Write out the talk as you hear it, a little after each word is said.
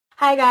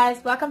Hi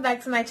guys, welcome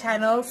back to my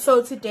channel.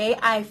 So today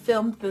I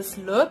filmed this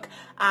look.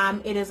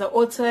 It is an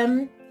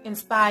autumn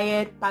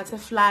inspired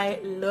butterfly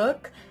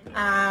look.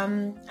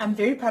 I'm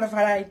very proud of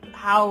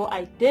how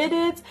I did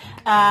it.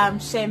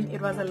 Shame it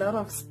was a lot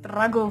of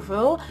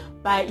struggleville,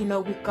 but you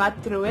know, we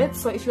got through it.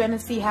 So if you want to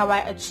see how I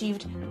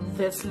achieved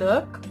this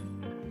look,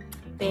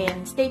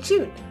 then stay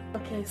tuned.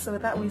 Okay, so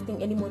without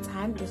wasting any more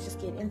time, let's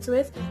just get into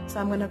it. So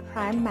I'm gonna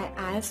prime my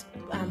eyes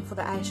for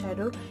the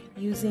eyeshadow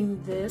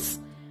using this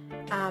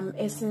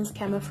Essence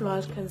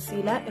Camouflage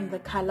Concealer in the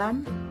color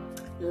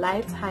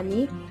Light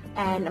Honey,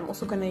 and I'm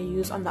also going to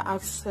use on the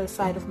outer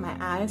side of my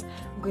eyes,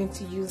 I'm going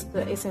to use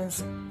the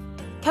Essence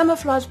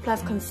Camouflage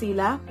Plus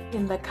Concealer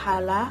in the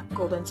color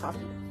Golden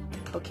Toffee.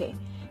 Okay,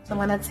 so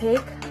I'm going to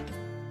take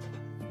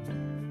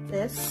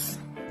this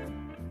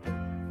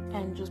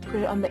and just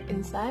put it on the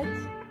inside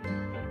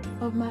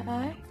of my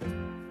eye,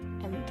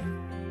 and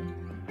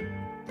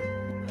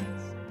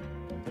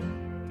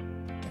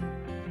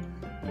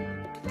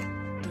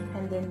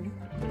then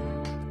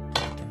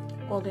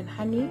Golden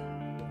Honey,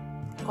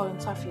 Golden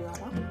Toffee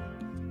rather,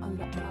 on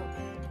the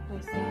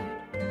outer side.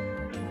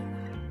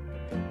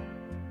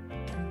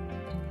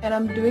 And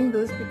I'm doing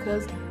this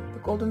because the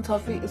Golden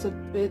Toffee is a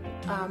bit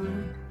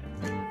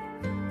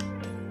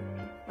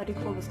what do you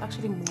call this,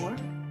 actually more,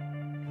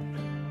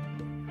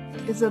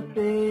 it's a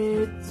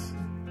bit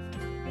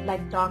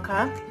like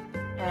darker,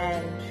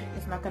 and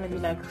it's not gonna be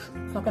like,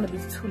 it's not gonna be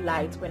too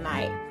light when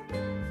I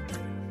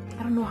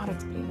don't know how to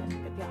explain it,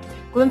 but yeah,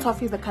 Golden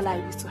Toffee is the color I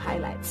use to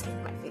highlight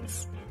my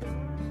face.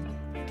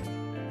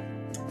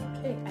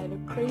 Okay, I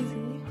look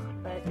crazy,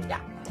 but yeah.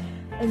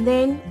 And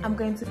then I'm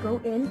going to go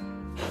in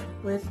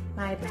with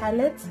my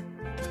palette,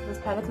 this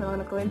palette, and I'm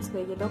going to go into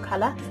the yellow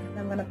color, and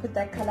I'm going to put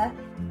that color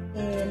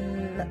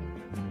in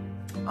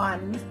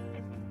on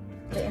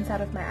the inside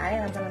of my eye,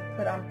 and I'm going to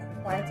put on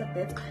quite a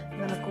bit. I'm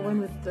going to go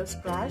in with this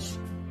brush,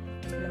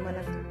 and I'm going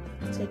to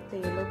take the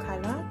yellow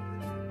color.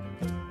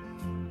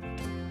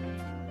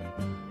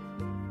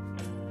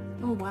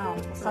 Oh wow,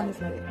 the sun is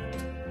like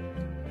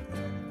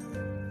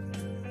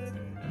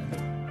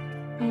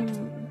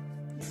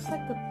it's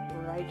like the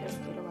brightest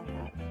yellow I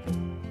have.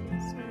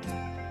 So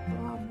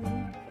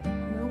you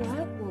know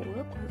what? We'll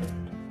work with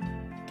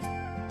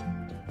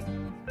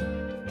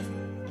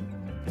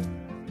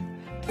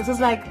it. This is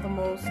like the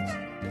most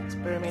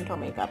experimental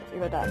makeup I've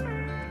ever done.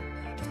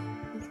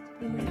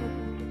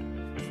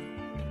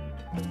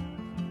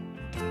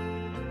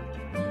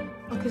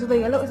 Okay, so the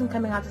yellow isn't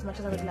coming out as much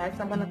as I would like,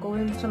 so I'm going to go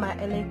into my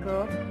LA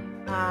Girl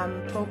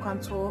Pro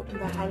Contour in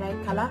the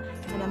highlight color,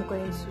 and I'm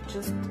going to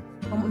just,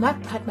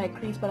 not cut my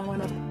crease, but I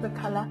want to put the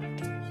color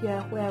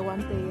here where I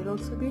want the yellow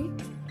to be.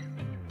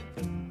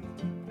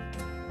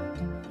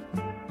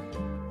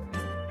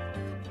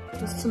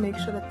 Just to make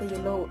sure that the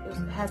yellow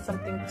has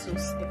something to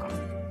stick on.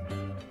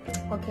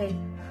 Okay,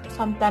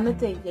 so I'm done with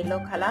the yellow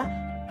color.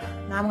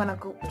 Now I'm going to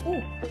go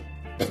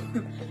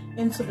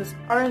into this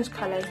orange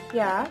color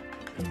here,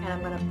 and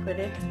I'm gonna put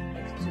it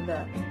next to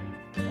the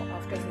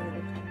after the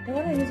yellow color. Do I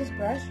wanna use this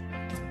brush?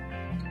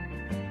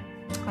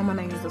 I'm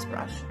gonna use this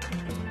brush. So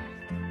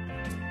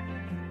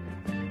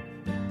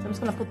I'm just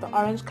gonna put the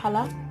orange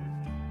color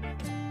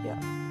here.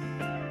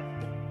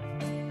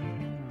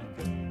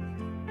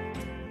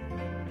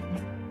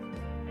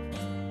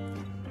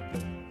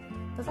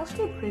 That's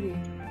actually pretty.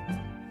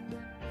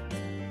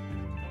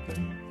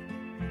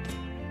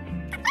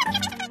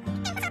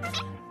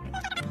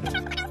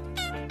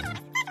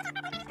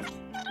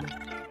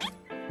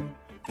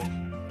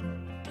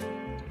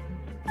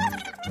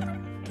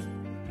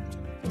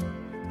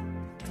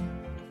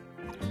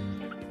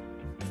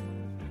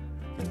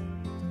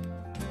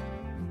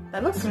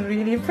 That looks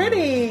really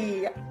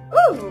pretty.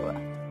 Ooh.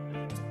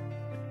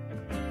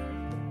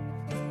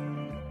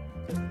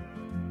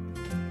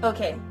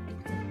 Okay.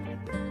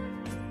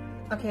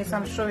 Okay, so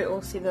I'm sure we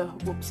all see the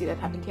whoopsie that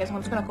happened here. So I'm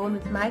just gonna go in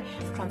with my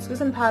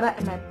translucent powder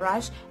and my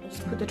brush and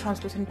just put the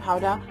translucent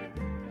powder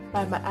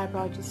by my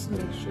eyebrow, just to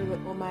make sure that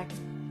all my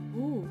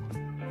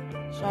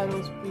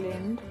shadows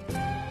blend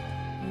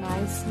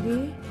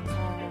nicely.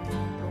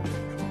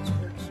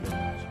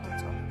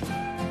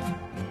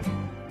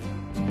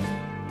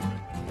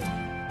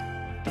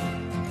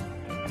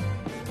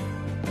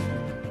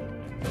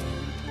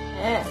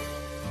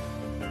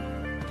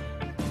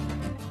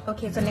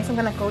 Okay, so next I'm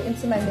gonna go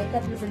into my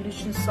Makeup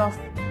Revolution Soft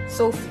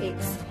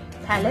X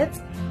palette,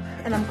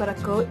 and I'm gonna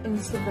go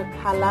into the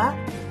color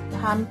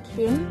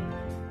Pumpkin,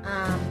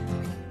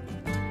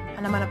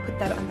 and I'm gonna put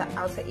that on the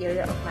outer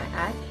area of my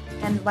eye.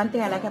 And one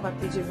thing I like about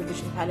these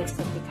Revolution palettes is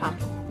that they come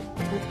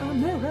with a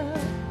mirror.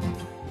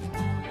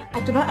 I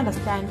do not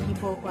understand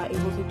people who are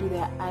able to do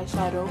their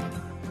eyeshadow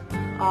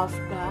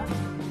after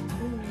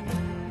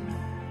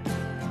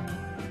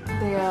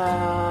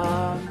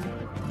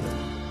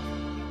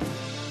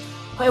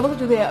able to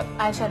do their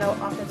eyeshadow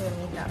after their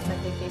makeup,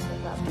 like their face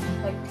makeup.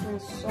 Like,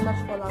 there's so much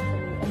fallout for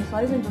me, and it's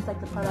not even just like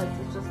the products,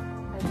 it's just,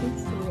 I think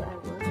it's the way I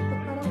work with the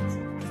products.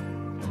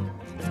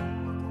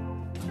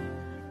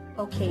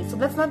 Okay, so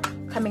that's not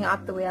coming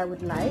out the way I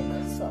would like,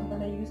 so I'm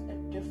gonna use a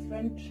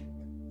different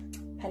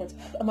palette.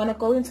 I'm gonna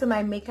go into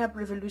my Makeup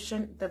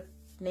Revolution, the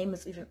name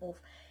is even off,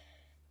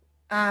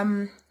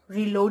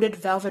 Reloaded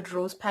Velvet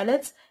Rose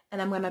palette,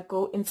 and I'm gonna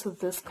go into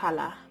this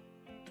color,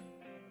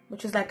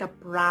 which is like a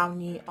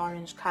brownie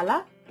orange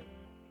color.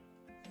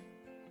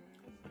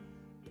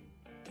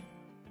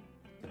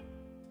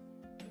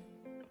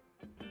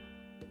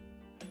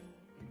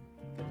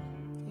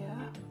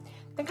 Yeah,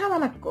 I think I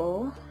wanna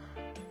go.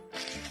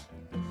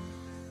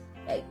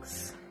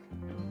 Yikes.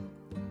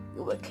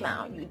 You a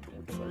clown, you do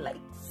it for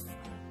likes.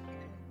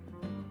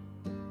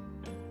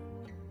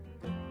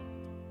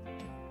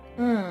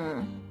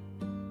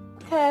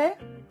 Okay.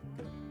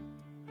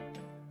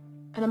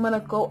 And I'm gonna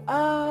go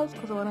out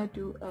because I wanna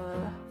do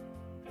a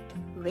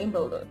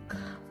rainbow look.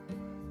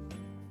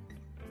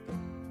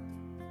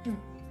 Do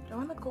I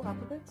wanna go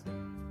up a bit?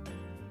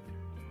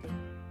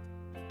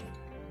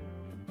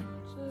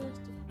 Just a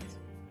bit.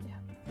 Yeah,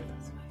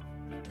 that's fine.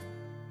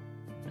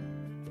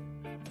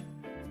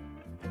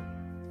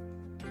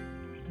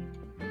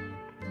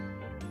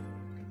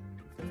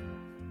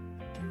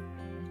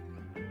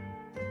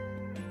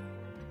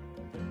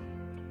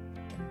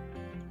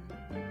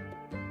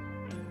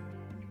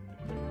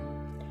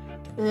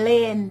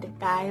 Blend,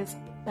 guys,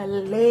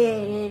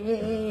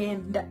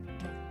 blend.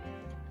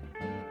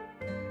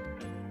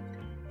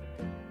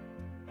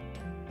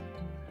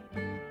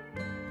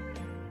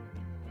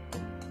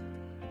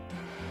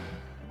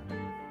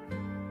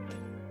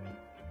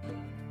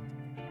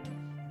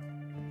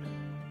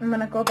 I'm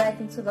gonna go back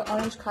into the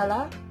orange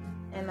color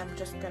and I'm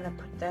just gonna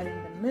put that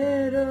in the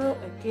middle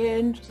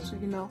again, just so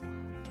you know,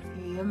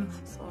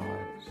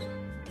 emphasize.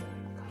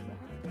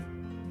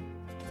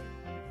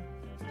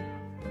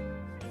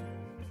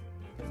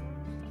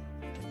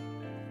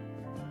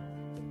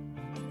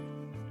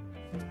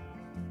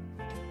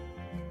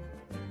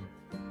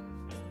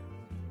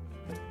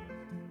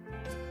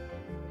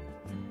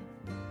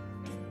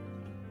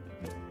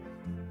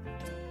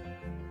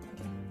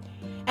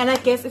 And I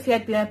guess if you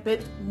had been a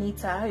bit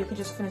neater, you could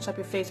just finish up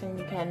your face and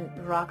you can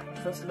rock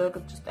this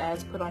look just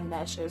as put on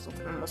lashes or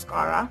put on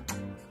mascara.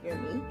 You hear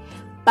me?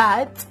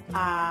 But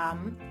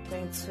I'm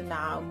going to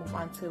now move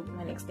on to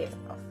my next step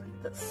of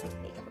this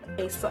makeup.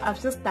 Okay, so I've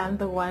just done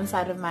the one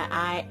side of my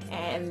eye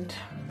and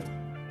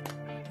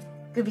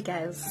gooey,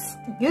 guys.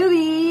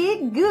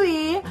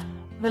 Gooey.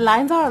 The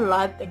lines are a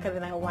lot thicker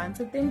than I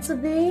wanted them to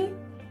be.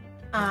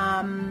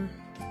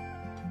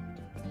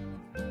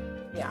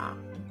 Yeah.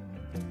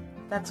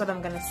 That's what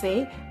I'm gonna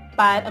say,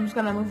 but I'm just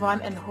gonna move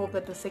on and hope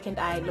that the second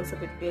eye looks a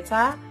bit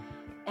better.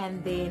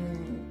 And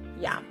then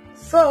yeah,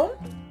 so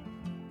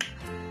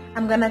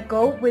I'm gonna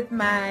go with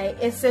my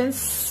Essence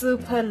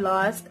Super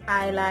Lost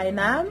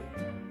eyeliner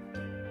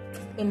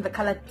in the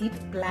color Deep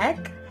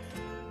Black,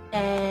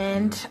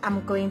 and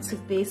I'm going to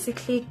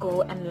basically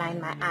go and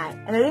line my eye.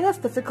 And I think that's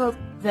difficult.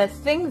 The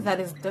thing that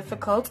is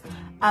difficult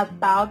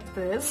about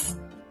this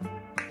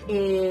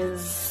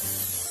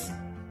is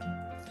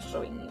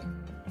showing you.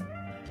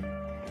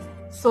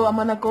 So I'm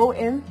gonna go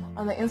in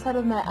on the inside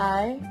of my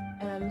eye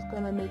and I'm just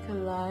gonna make a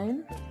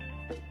line.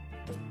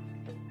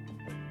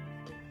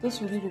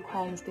 This really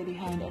requires a steady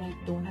hand and I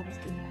don't have a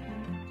steady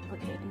hand.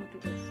 Okay, let me do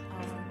this.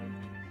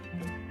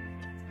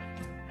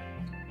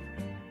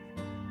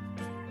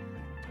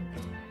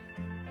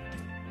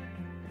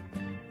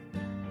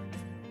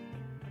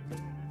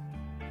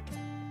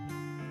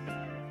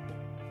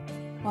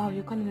 Wow,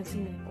 you can't even see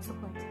me. What's the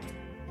point?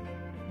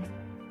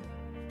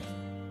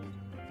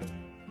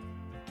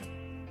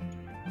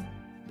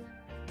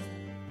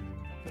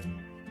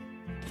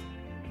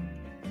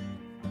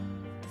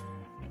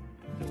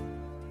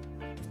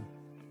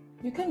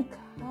 You can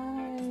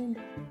kind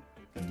of,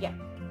 yeah,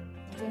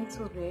 going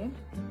to there.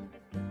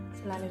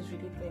 This line is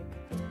really big.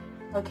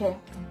 Okay,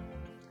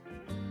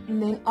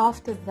 and then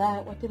after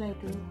that, what did I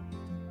do?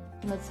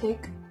 I'm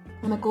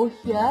gonna go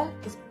here,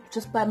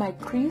 just by my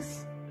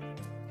crease.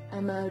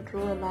 I'm gonna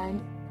draw a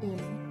line in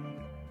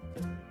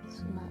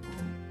to my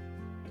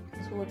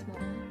eye, towards my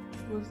eye,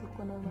 towards the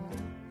corner of my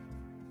eye.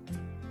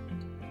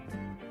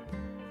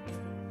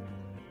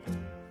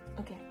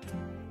 Okay.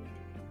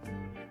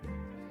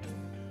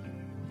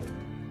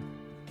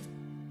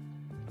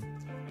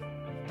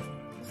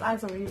 His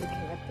eyes are really looking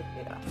a bit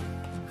better.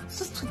 It's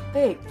just too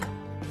thick.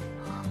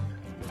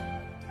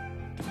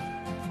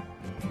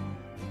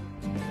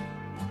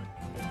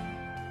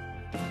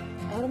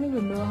 I don't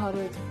even know how to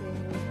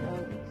explain this.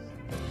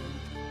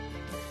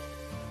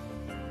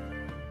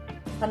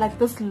 But like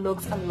this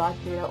looks a lot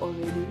better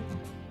already.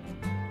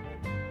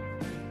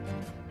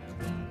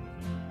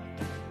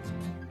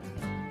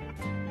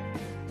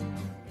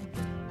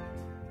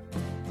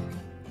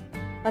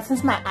 But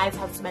since my eyes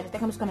have smudge, I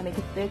think I'm just gonna make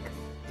it thick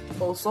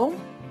also.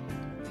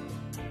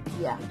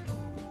 Yeah.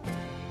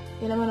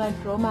 Then I'm gonna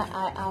draw my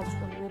eye out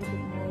a little bit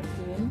more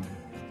again.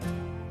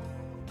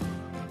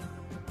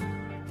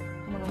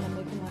 And I'm gonna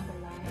make another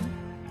line.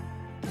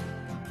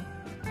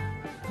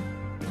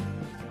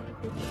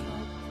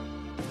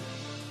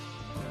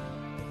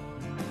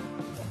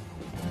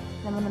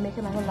 And I'm gonna make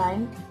another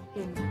line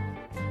in.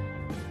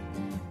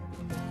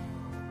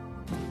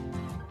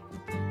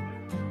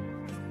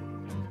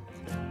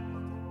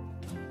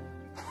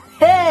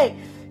 way.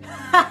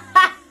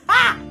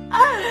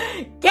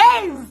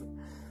 Games.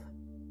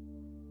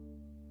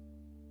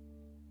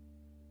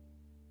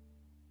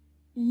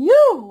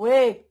 You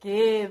wait,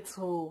 kids.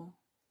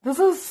 This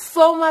is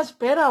so much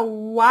better.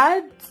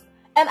 What?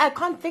 And I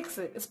can't fix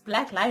it. It's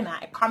black liner.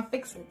 I can't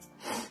fix it.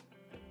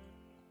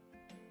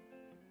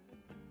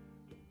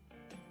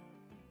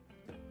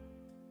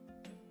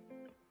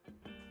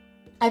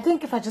 I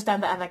think if I just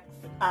done the other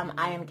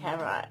eye on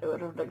camera, it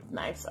would have looked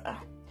nicer.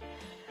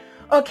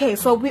 Okay,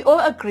 so we all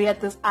agree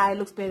that this eye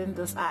looks better than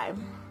this eye.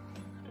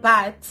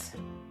 But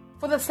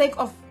for the sake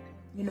of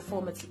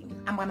uniformity,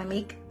 I'm gonna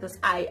make this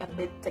eye a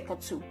bit thicker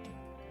too.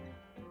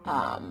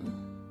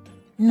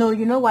 No,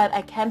 you know what?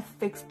 I can't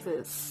fix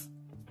this.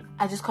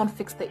 I just can't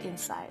fix the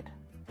inside.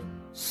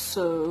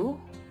 So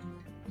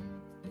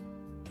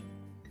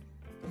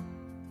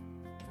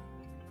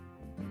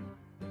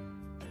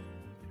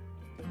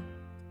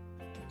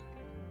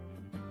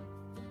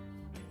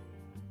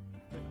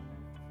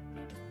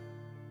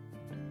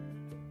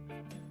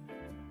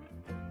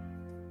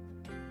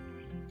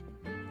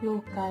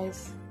yo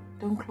guys,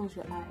 don't close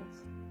your eyes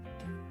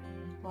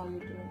while you're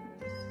doing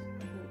this,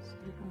 because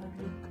you're gonna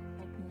look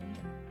like me.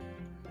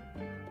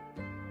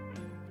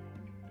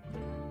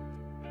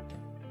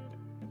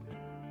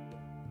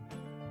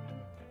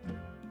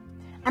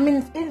 I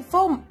mean,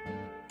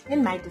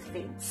 in my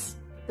defense,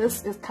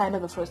 this is kind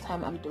of the first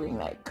time I'm doing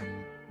like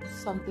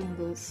something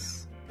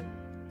this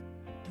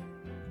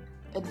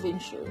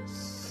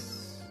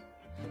adventurous,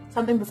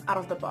 something that's out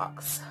of the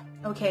box.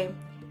 Okay,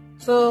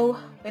 so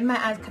when my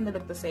eyes kind of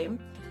look the same,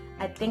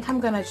 I think I'm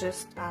gonna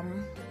just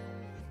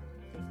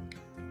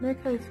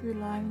make a few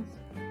lines.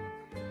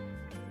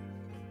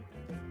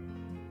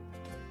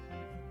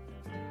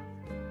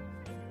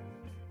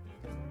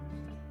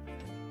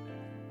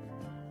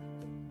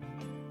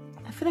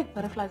 I feel like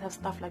butterflies have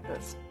stuff like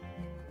this.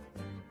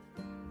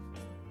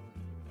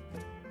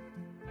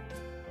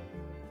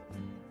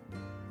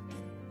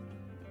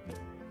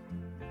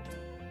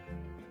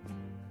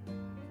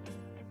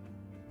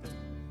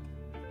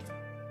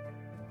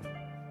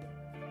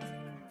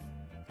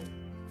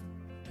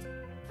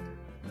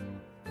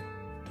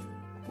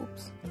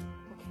 Oops. Okay,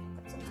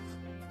 that's enough.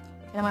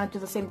 And I'm gonna do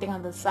the same thing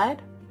on this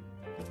side.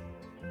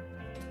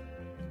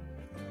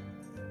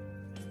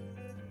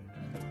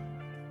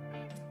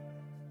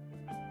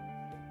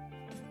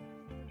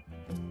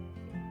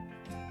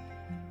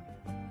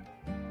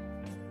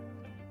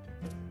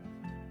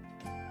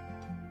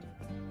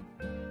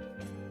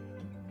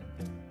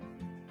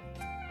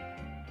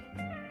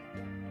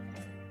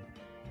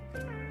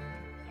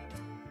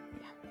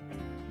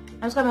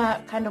 I'm just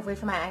gonna kind of wait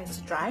for my eyes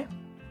to dry.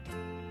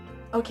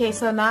 Okay,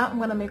 so now I'm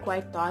gonna make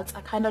white dots.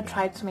 I kind of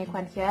tried to make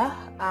one here.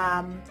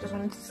 Just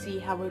wanted to see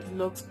how it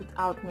looks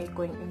without me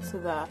going into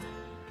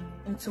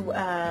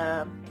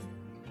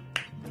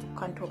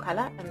contour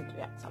color, and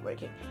yeah, it's not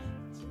working.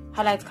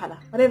 Highlight color,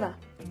 whatever.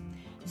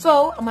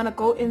 So I'm gonna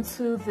go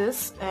into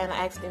this, and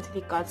I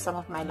accidentally got some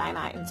of my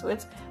liner into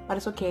it, but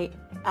it's okay.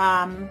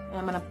 And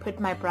I'm gonna put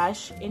my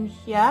brush in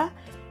here,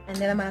 and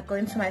then I'm gonna go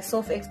into my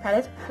Soft X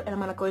palette, and I'm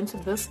gonna go into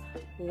this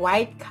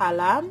white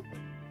color.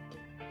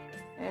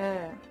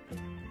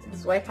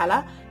 This white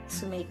color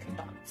to make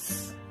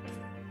dots.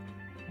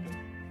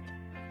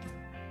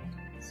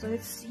 So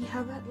let's see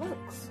how that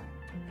looks.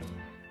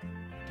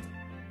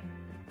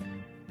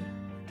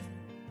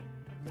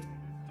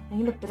 I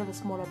need a bit of a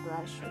smaller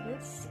brush for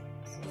this,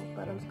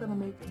 but I'm just gonna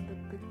make the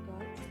big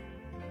dots.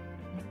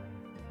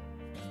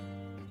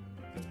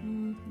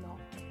 No.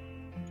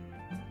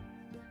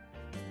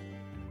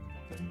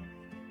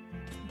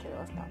 Okay,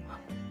 that's that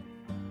one.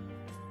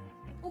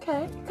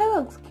 Okay, it kind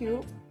of looks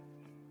cute.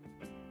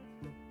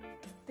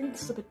 I think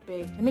this is a bit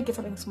big. Let me get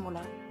something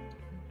smaller.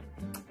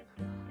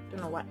 Don't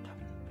know what.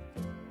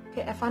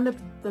 Okay, I found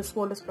the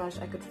smallest brush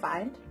I could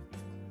find.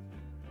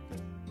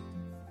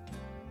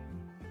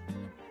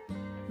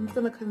 I'm just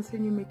gonna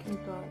continue making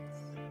dots.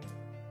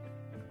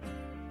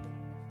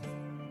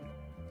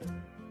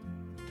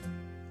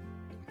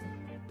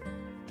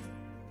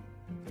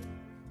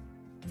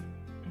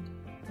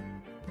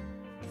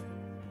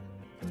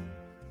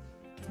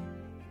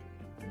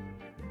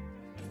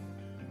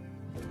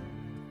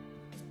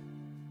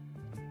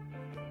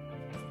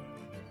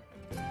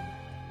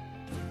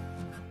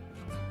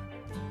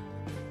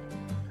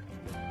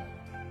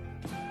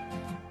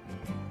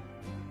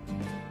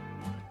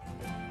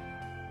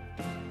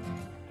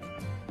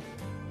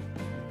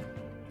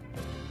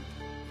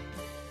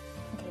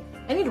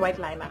 I need white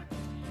liner.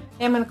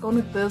 And I'm gonna go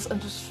with this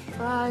and just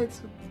try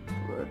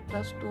to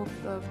dust off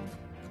the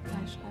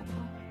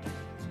eyeshadow.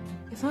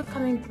 It's not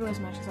coming through as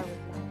much as I would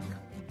like.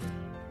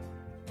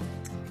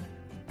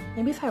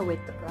 Maybe if I wet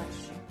the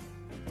brush.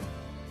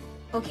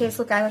 Okay,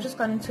 so guys, I've just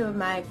gone into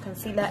my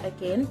concealer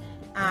again.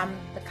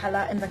 The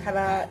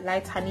color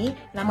Light Honey,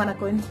 and I'm gonna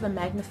go into the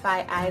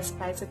Magnify Eye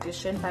Spice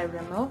Edition by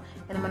Rimmel,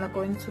 and I'm gonna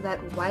go into that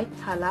white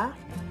color.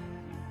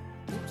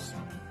 Oops.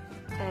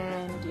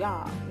 And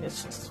yeah,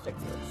 let's just fix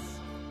this.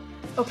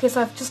 Okay,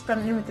 so I've just gone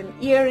in with an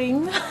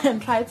earring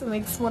and tried to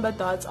make smaller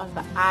dots on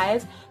the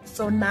eyes.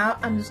 So now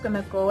I'm just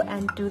gonna go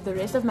and do the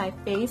rest of my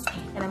face,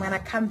 and I'm gonna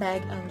come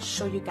back and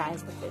show you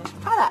guys the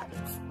finished product.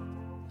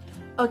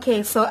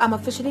 Okay, so I'm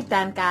officially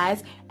done,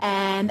 guys,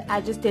 and I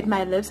just did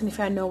my lips. And if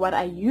I know what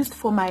I used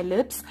for my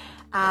lips,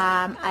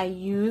 I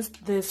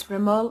used this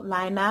Rimmel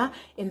liner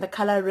in the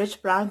color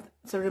Rich Brown.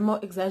 It's a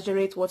Rimmel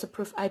Exaggerate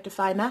Waterproof Eye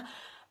Definer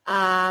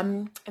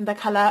in the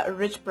color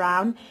Rich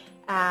Brown.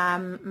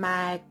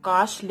 My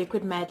Gosh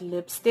Liquid Matte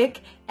Lipstick,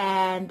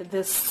 and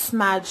this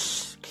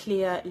Smudge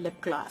Clear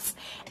Lip Gloss.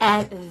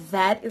 And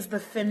that is the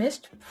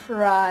finished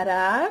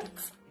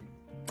product.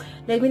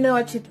 Let me know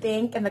what you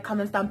think in the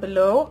comments down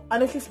below.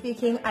 Honestly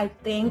speaking, I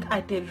think I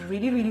did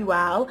really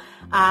well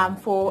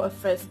for a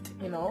first,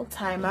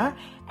 timer.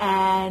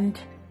 And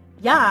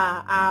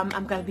yeah,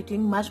 I'm gonna be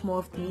doing much more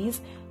of these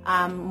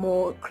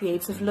more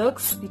creative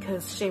looks,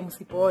 because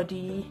shamelessly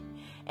body,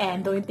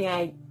 and the only thing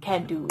I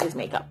can do is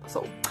makeup.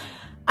 So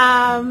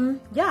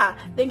yeah,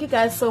 thank you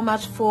guys so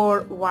much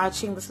for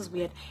watching. This is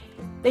weird.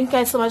 Thank you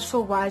guys so much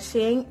for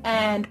watching,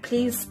 and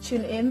please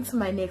tune in to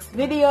my next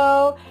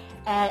video.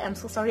 And I'm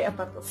so sorry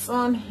about the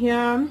sun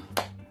here.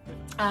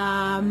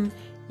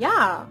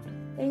 Yeah,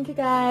 thank you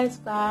guys.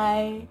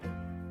 Bye.